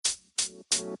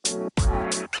Hey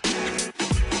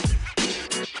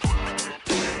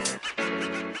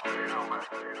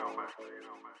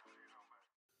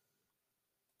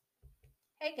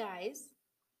guys,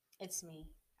 it's me.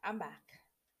 I'm back.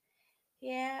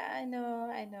 Yeah, I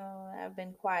know. I've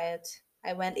been quiet.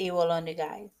 I went AWOL on you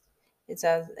guys. It's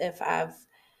as if I've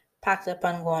packed up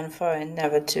and gone foreign,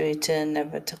 never to return,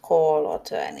 never to call or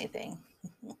to anything.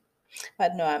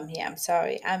 But no, I'm here. I'm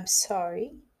sorry. I'm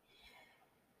sorry.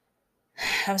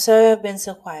 I'm sorry I've been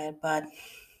so quiet, but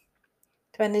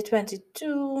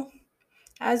 2022,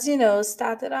 as you know,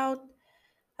 started out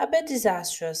a bit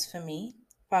disastrous for me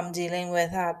from dealing with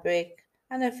heartbreak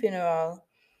and a funeral.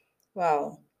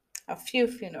 Well, a few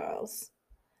funerals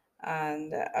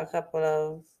and a couple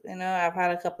of, I've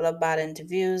had a couple of bad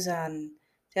interviews and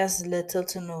just little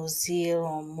to no zeal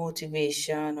or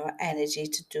motivation or energy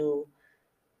to do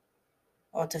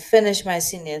or to finish my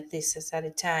senior thesis at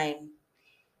the time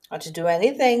or to do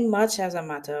anything much. As a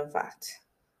matter of fact,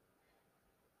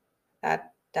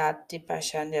 that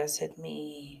depression just hit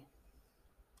me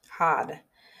hard,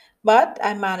 but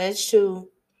I managed to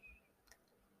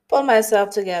pull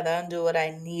myself together and do what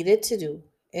I needed to do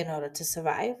in order to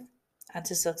survive and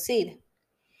to succeed.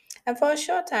 And for a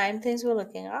short time, things were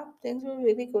looking up. Things were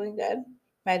really going good.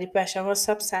 My depression was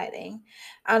subsiding.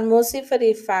 And mostly for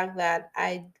the fact that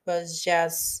I was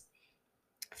just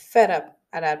fed up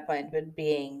at that point with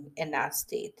being in that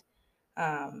state.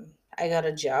 I got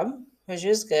a job, which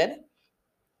was good.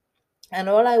 And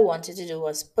all I wanted to do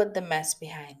was put the mess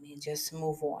behind me and just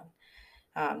move on.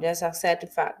 Just accept the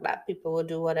fact that people will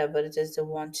do whatever it is they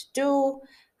want to do.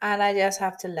 And I just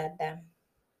have to let them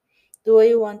do what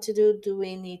you want to do, do what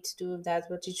you need to do. If that's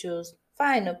what you choose,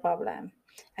 fine, no problem.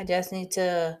 I just need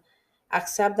to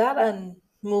accept that and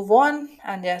move on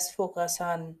and just focus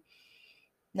on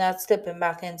not slipping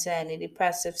back into any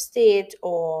depressive state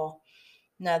or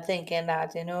not thinking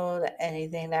that, that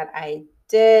anything that I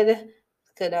did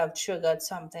could have triggered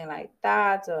something like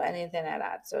that or anything like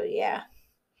that. So yeah,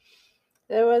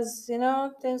 there was,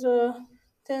 things were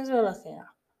looking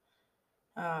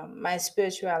up. My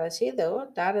spirituality, though,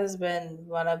 that has been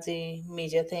one of the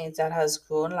major things that has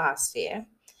grown last year.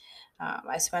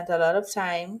 I spent a lot of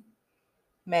time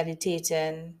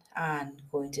meditating and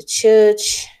going to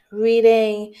church,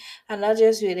 reading, and not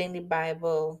just reading the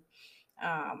Bible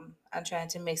and trying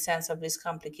to make sense of these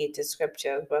complicated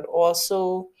scriptures, but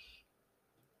also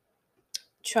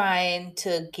trying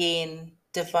to gain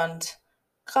different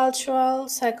cultural,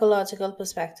 psychological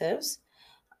perspectives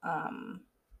um,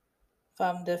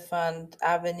 from different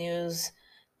avenues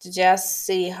to just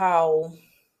see how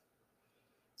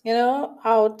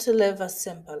to live a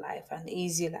simple life, an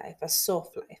easy life, a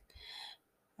soft life.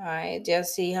 All right,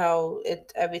 just see how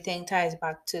it everything ties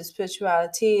back to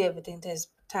spirituality, everything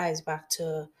ties back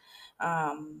to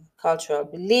cultural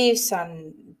beliefs,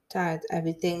 and that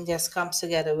everything just comes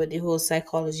together with the whole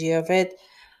psychology of it.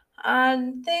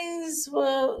 And things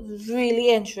were really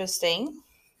interesting.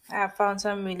 I found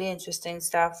some really interesting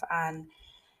stuff and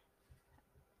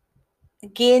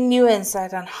gain new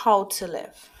insight on how to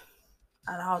live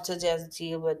and how to just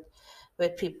deal with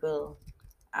people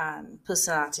and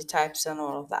personality types and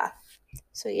all of that.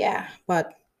 So yeah,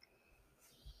 but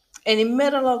in the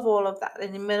middle of all of that,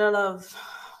 in the middle of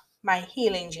my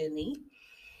healing journey,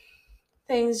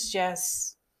 things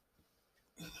just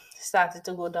started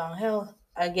to go downhill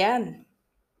again,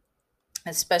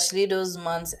 especially those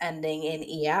months ending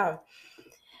in ER.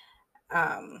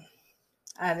 Um,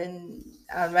 and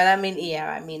when I mean ER,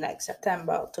 I mean like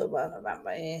September, October,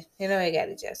 November. You get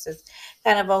it. Just it's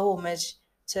kind of a homage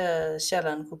to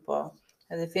Sheldon Cooper.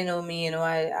 As if you know me,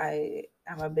 I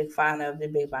am a big fan of the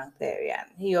Big Bang Theory, and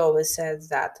he always says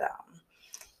that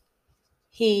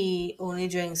he only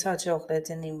drinks hot chocolate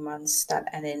in the months that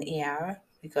end in ER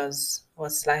because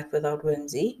what's life without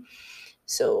whimsy?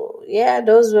 So yeah,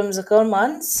 those whimsical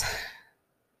months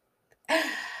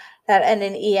that end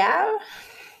in ER,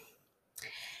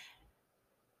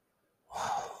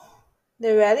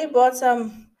 they really brought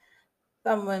some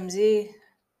whimsy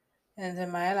into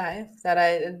my life that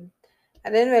I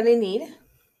didn't really need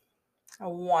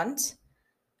or want,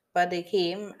 but they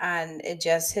came and it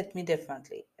just hit me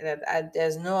differently.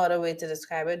 There's no other way to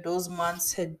describe it. Those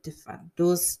months hit different.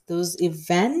 Those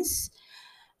events,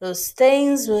 those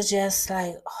things were just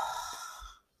like, oh,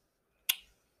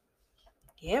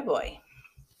 yeah, boy.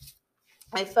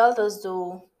 I felt as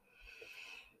though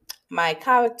my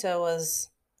character was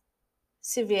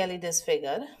severely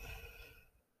disfigured.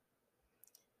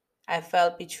 I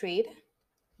felt betrayed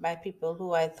by people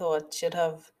who I thought should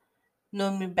have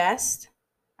known me best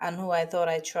and who I thought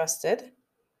I trusted.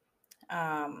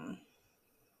 Um,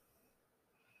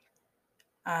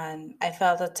 and I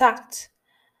felt attacked.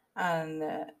 And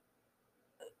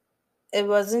it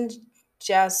wasn't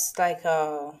just like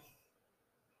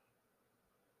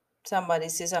somebody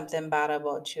say something bad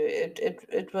about you.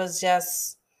 It was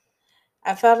just,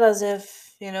 I felt as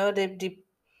if,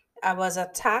 I was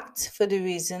attacked for the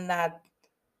reason that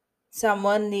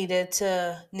someone needed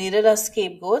a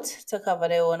scapegoat to cover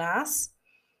their own ass.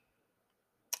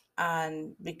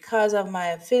 And because of my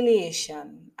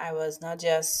affiliation, I was not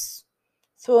just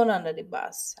thrown under the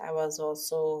bus, I was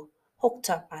also hooked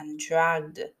up and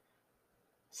dragged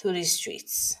through the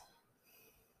streets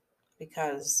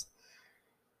because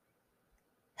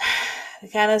the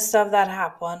kind of stuff that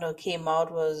happened or came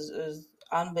out was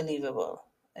unbelievable.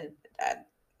 Uh,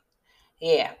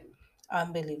 yeah,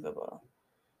 unbelievable.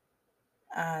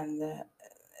 And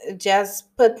it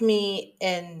just put me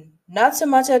in not so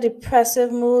much a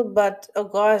depressive mood, but oh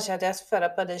gosh, I just fed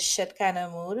up with this shit kind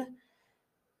of mood.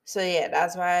 So yeah,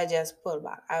 that's why I just pulled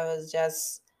back. I was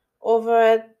just over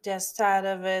it, just tired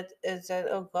of it. It's just,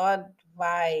 oh God,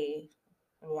 why?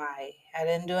 Why? I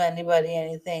didn't do anybody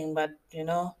anything, but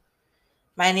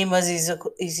my name was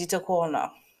easy to call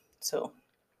now. So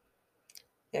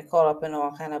get caught up in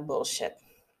all kind of bullshit.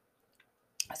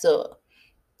 So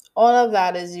all of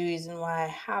that is the reason why I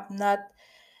have not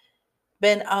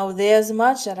been out there as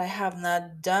much, that I have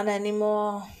not done any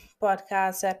more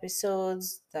podcast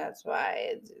episodes. That's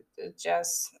why it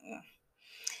just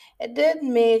it did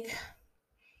make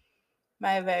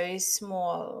my very,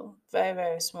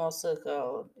 very small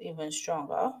circle even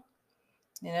stronger.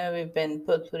 We've been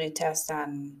put through the test,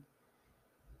 and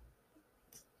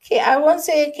okay, I won't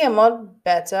say it came out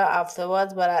better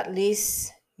afterwards, but at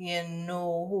least you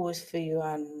know who is for you,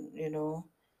 and you know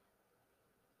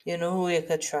who you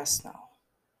could trust now,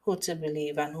 who to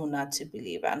believe and who not to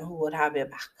believe, and who would have your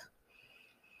back.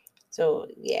 So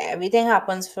yeah, everything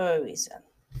happens for a reason.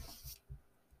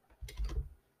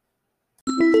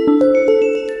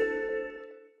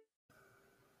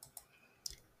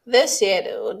 This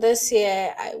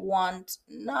year I want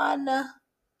none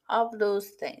of those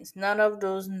things, none of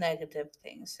those negative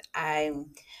things.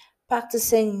 I'm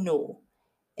practicing no.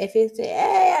 If you say,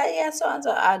 hey, yeah, so and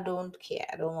so, I don't care.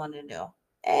 I don't want to know.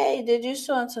 Hey, did you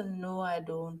so and so? No, I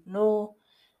don't know.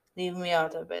 Leave me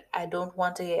out of it. I don't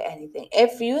want to hear anything.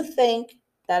 If you think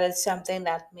that it's something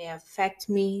that may affect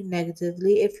me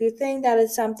negatively, if you think that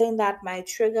it's something that might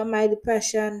trigger my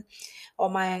depression or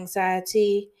my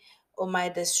anxiety or my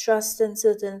distrust in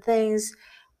certain things,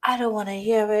 I don't want to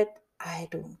hear it. I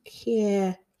don't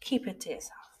care. Keep it to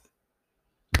yourself.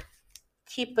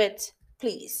 Keep it,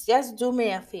 please. Just do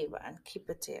me a favor and keep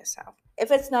it to yourself.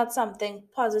 If it's not something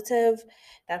positive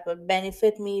that would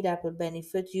benefit me, that would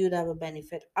benefit you, that would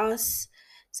benefit us,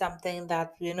 something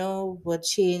that, would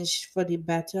change for the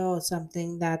better, or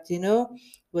something that,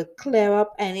 would clear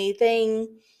up anything,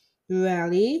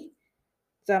 really,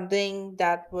 something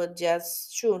that would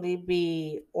just truly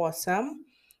be awesome,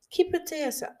 keep it to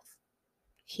yourself.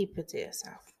 Keep it to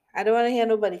yourself. I don't want to hear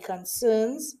nobody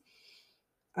concerns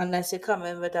unless you come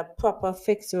in with a proper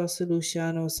fix or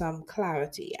solution or some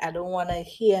clarity. I don't want to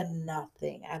hear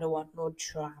nothing. I don't want no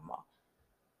drama.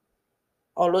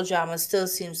 Although drama still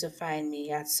seems to find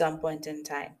me at some point in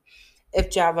time.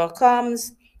 If drama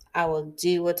comes, I will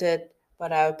deal with it,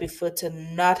 but I would prefer to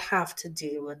not have to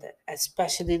deal with it,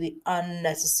 especially the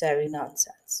unnecessary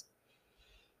nonsense.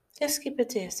 Just keep it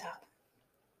to yourself.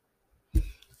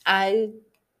 I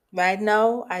Right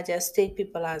now I just take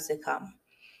people as they come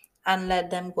and let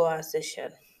them go as they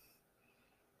should.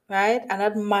 Right? I'm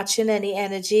not matching any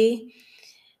energy.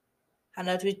 I'm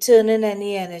not returning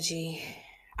any energy.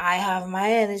 I have my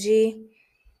energy,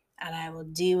 and I will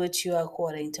deal with you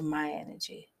according to my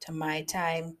energy, to my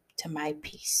time, to my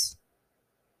peace.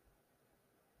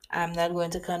 I'm not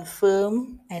going to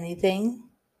confirm anything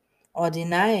or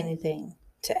deny anything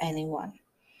to anyone.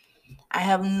 I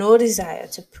have no desire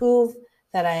to prove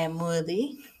that I am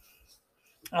worthy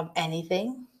of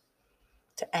anything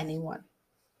to anyone.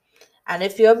 And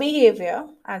if your behavior,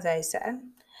 as I said,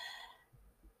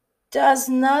 does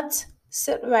not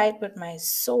sit right with my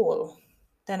soul,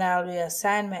 then I'll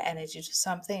reassign my energy to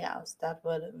something else that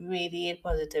would radiate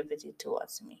positivity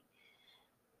towards me.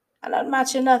 I'm not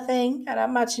matching nothing, and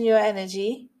I'm matching your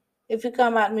energy. If you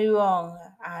come at me wrong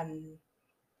and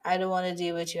I don't want to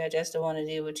deal with you, I just don't want to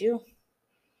deal with you.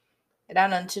 It has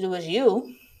nothing to do with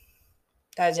you.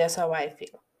 That's just how I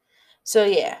feel. So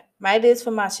yeah, my days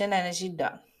for matching energy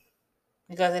done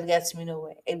because it gets me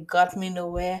nowhere. It got me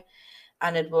nowhere,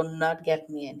 and it will not get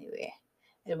me anywhere.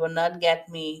 It will not get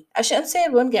me, I shouldn't say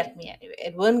it won't get me anywhere.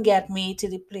 It won't get me to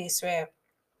the place where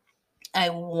I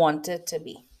want it to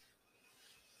be.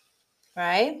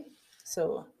 right?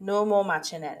 So no more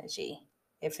matching energy.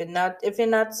 If you're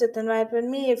not sitting right with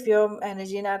me, if your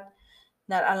energy not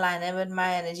aligning with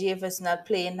my energy, if it's not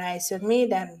playing nice with me,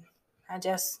 then I'm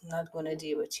just not gonna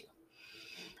deal with you.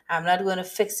 I'm not gonna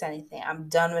fix anything. I'm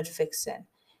done with fixing.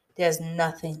 There's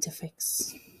nothing to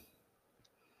fix.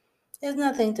 There's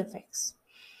nothing to fix.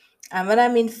 And when I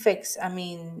mean fix, I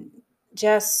mean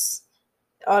just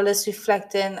all this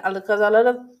reflecting, because a lot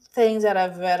of things that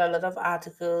I've read, a lot of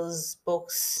articles,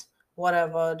 books,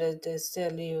 whatever, they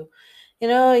tell you,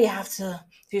 you have to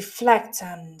reflect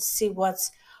and see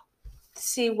what's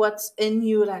in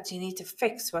you that you need to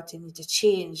fix, what you need to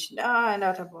change. No, I'm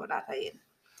not about that.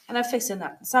 I'm not fixing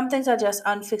that. Some things are just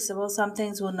unfixable. Some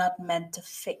things were not meant to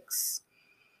fix.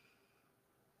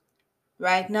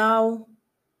 Right now,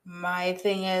 my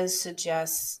thing is to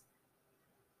just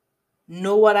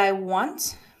know what I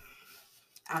want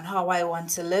and how I want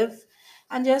to live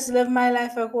and just live my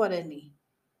life accordingly.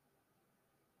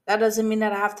 That doesn't mean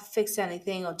that I have to fix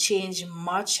anything or change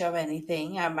much of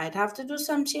anything. I might have to do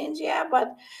some change, yeah,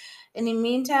 but in the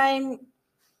meantime,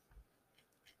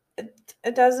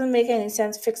 it doesn't make any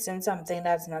sense fixing something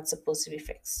that's not supposed to be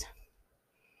fixed.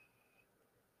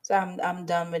 So I'm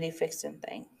done with the fixing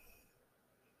thing.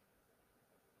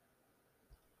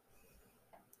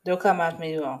 Don't come at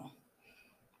me wrong.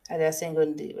 I just ain't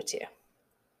gonna deal with you.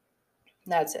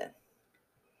 That's it.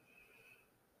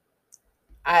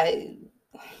 I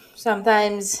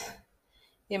sometimes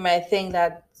you might think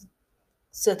that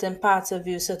certain parts of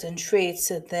you, certain traits,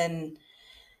 certain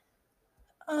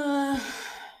uh,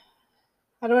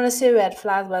 I don't want to say red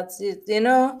flags, but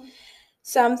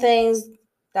some things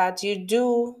that you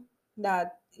do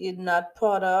that you're not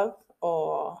proud of,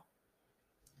 or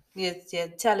you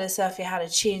tell yourself you had to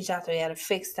change that or you had to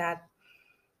fix that.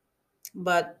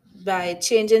 But by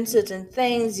changing certain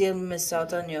things, you miss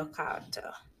out on your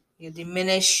character. You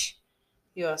diminish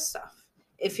your stuff.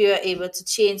 If you're able to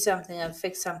change something and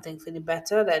fix something for the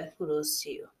better, then kudos to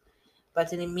you.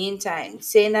 But in the meantime,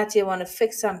 saying that you want to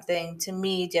fix something to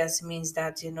me just means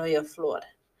that you know you're flawed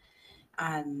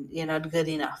and you're not good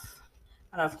enough.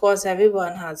 And of course,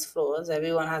 everyone has flaws,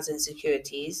 everyone has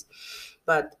insecurities,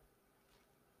 but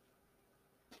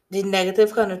the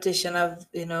negative connotation of,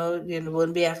 you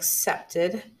won't be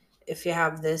accepted if you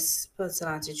have this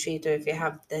personality trait or if you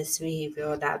have this behavior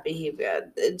or that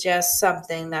behavior. It's just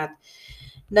something that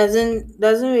doesn't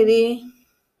really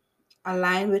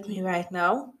align with me right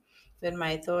now, with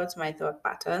my thoughts, my thought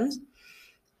patterns.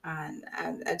 And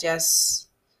I just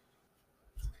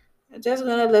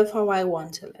gonna live how I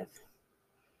want to live.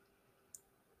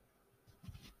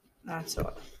 That's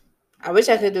all. I wish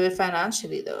I could do it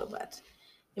financially though, but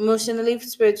emotionally,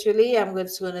 spiritually, I'm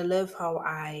just gonna live how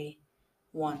I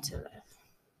want to live.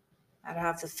 I don't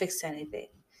have to fix anything.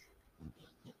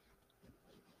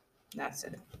 That's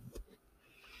it.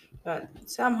 But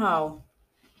somehow,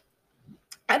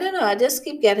 I don't know, I just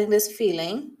keep getting this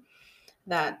feeling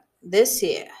that this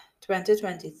year,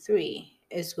 2023,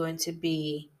 is going to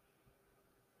be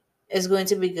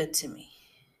good to me.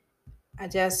 I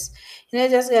just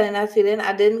getting that feeling.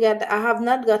 I have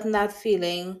not gotten that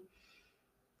feeling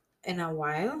in a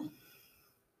while,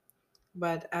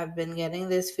 but I've been getting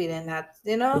this feeling that,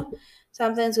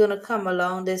 something's going to come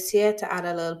along this year to add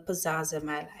a little pizzazz in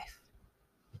my life.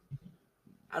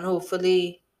 And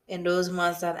hopefully, in those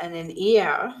months that end in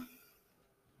year,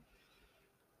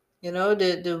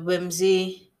 the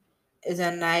whimsy is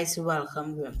a nice,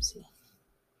 welcome whimsy.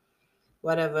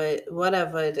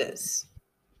 Whatever it is,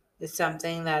 it's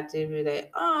something that you be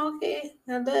like, oh, okay,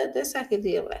 now this I can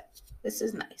deal with. This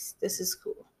is nice. This is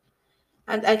cool.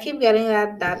 And I keep getting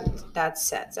that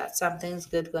sense that something's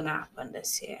good gonna happen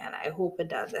this year, and I hope it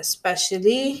does,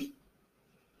 especially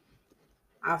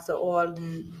after all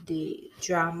the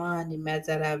drama and the mess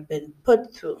that I've been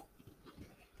put through.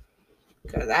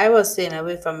 Because I was staying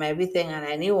away from everything and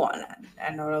anyone,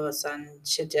 and all of a sudden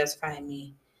she just find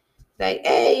me like,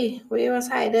 hey, where you was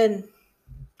hiding?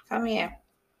 Come here.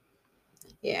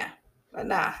 Yeah, but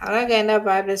nah, I'm not getting that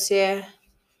vibe this year.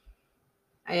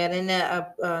 I got in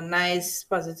a nice,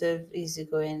 positive,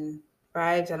 easygoing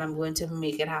vibes, and I'm going to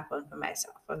make it happen for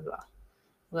myself as well.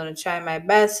 I'm going to try my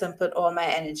best and put all my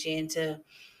energy into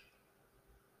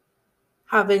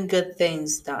having good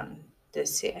things done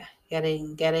this year,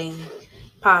 getting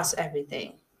past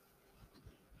everything.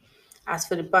 As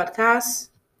for the podcast,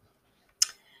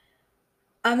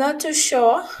 I'm not too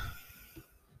sure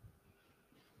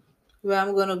where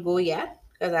I'm going to go yet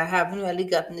because I haven't really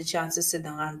gotten the chance to sit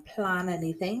down and plan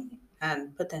anything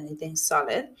and put anything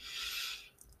solid.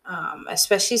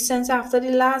 Especially since after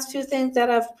the last few things that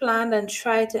I've planned and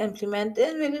tried to implement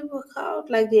didn't really work out,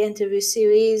 like the interview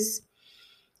series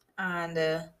and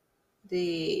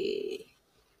the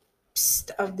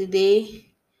psst of the day.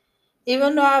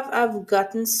 Even though I've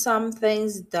gotten some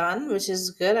things done, which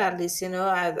is good, at least,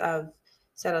 I've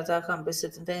set out to accomplish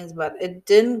certain things, but it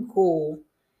didn't go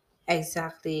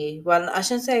exactly, well, I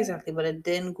shouldn't say exactly, but it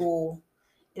didn't go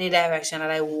in the direction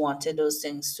that I wanted those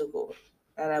things to go,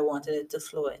 that I wanted it to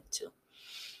flow into.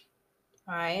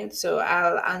 Right. So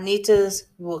I'll need to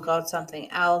work out something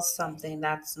else, something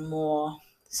that's more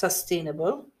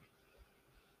sustainable,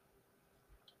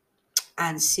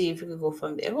 and see if we could go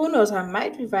from there. Who knows? I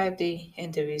might revive the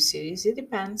interview series. It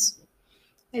depends.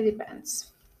 It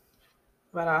depends.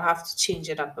 But I'll have to change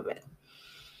it up a bit.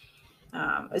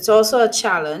 It's also a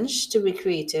challenge to be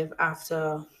creative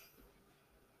after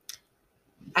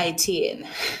IT in.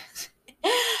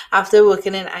 After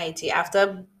working in IT,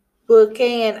 after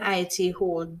working in IT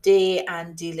whole day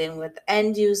and dealing with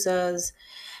end users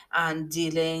and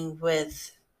dealing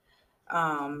with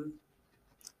um,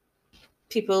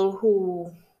 people who,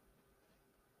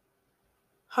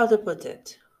 how to put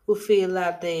it, who feel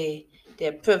that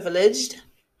they're privileged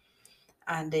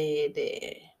and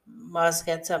they must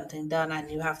get something done and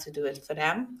you have to do it for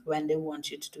them when they want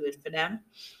you to do it for them,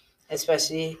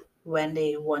 especially when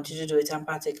they want you to do it in a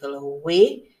particular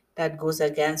way that goes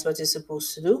against what you're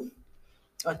supposed to do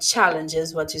or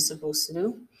challenges what you're supposed to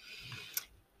do.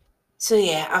 So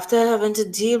yeah, after having to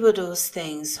deal with those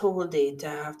things whole day,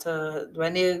 after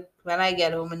when I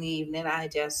get home in the evening, I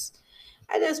just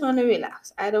want to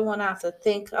relax. I don't want to have to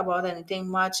think about anything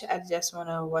much. I just want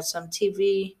to watch some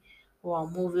TV or a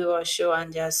movie or a show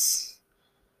and just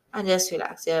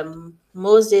relax.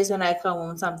 Most days when I come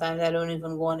home, sometimes I don't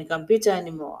even go on the computer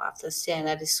anymore after staring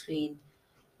at the screen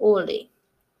all day.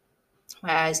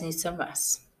 My eyes need some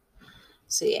rest.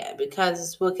 So yeah,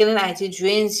 because working in IT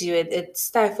drains you, it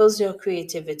stifles your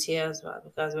creativity as well.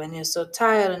 Because when you're so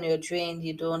tired and you're drained,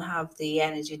 you don't have the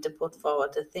energy to put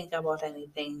forward to think about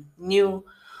anything new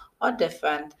or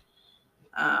different.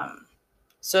 Um,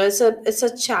 so it's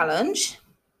a challenge,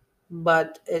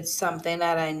 but it's something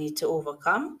that I need to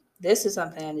overcome. This is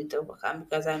something I need to overcome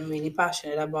because I'm really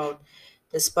passionate about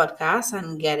this podcast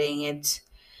and getting it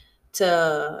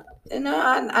to a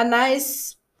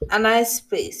nice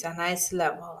place, a nice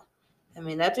level. I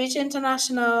may not reach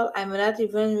international, I may not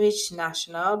even reach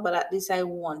national, but at least I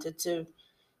wanted to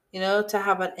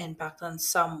have an impact on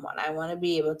someone. I want to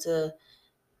be able to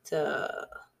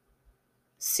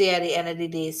say at the end of the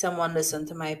day, someone listened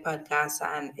to my podcast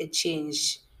and it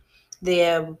changed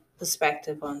their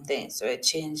perspective on things. So it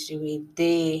changed the way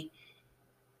they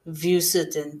view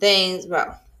certain things.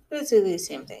 Well, basically the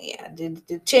same thing. Yeah,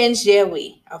 they changed their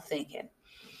way of thinking,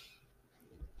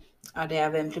 or they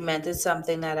have implemented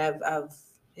something that I've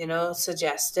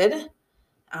suggested,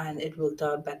 and it worked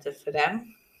out better for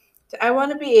them. So I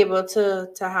want to be able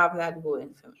to have that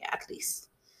going for me at least,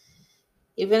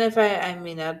 even if I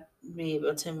may not be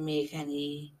able to make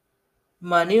any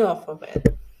money off of it.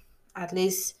 At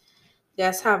least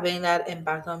just having that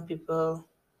impact on people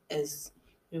is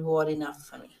reward enough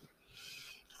for me.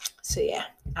 So yeah,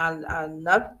 I'm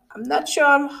not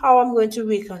sure how I'm going to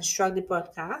reconstruct the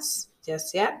podcast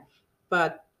just yet,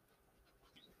 but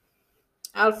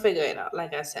I'll figure it out.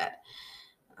 Like I said,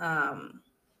 um,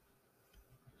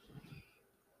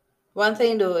 one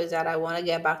thing though is that I want to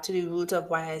get back to the root of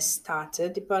why I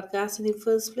started the podcast in the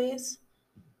first place.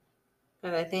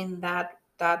 But I think that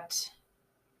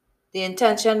the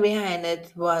intention behind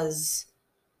it was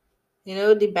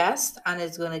the best, and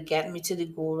it's gonna get me to the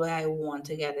goal where I want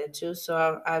to get it to.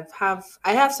 So I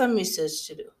have some research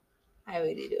to do. I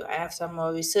really do. I have some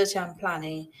more research and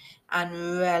planning, and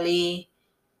really,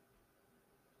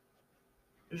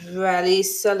 really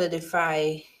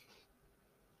solidify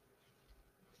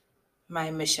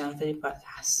my mission for the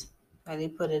podcast. Really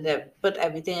put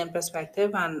everything in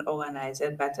perspective and organize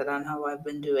it better than how I've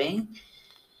been doing,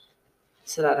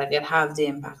 so that I can have the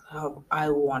impact how I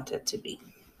want it to be.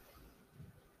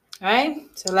 All right.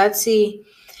 So let's see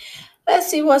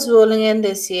what's rolling in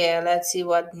this year. Let's see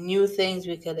what new things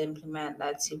we could implement.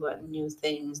 Let's see what new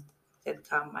things could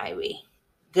come my way.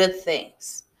 Good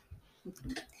things.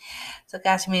 So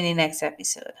catch me in the next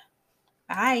episode.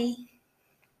 Bye.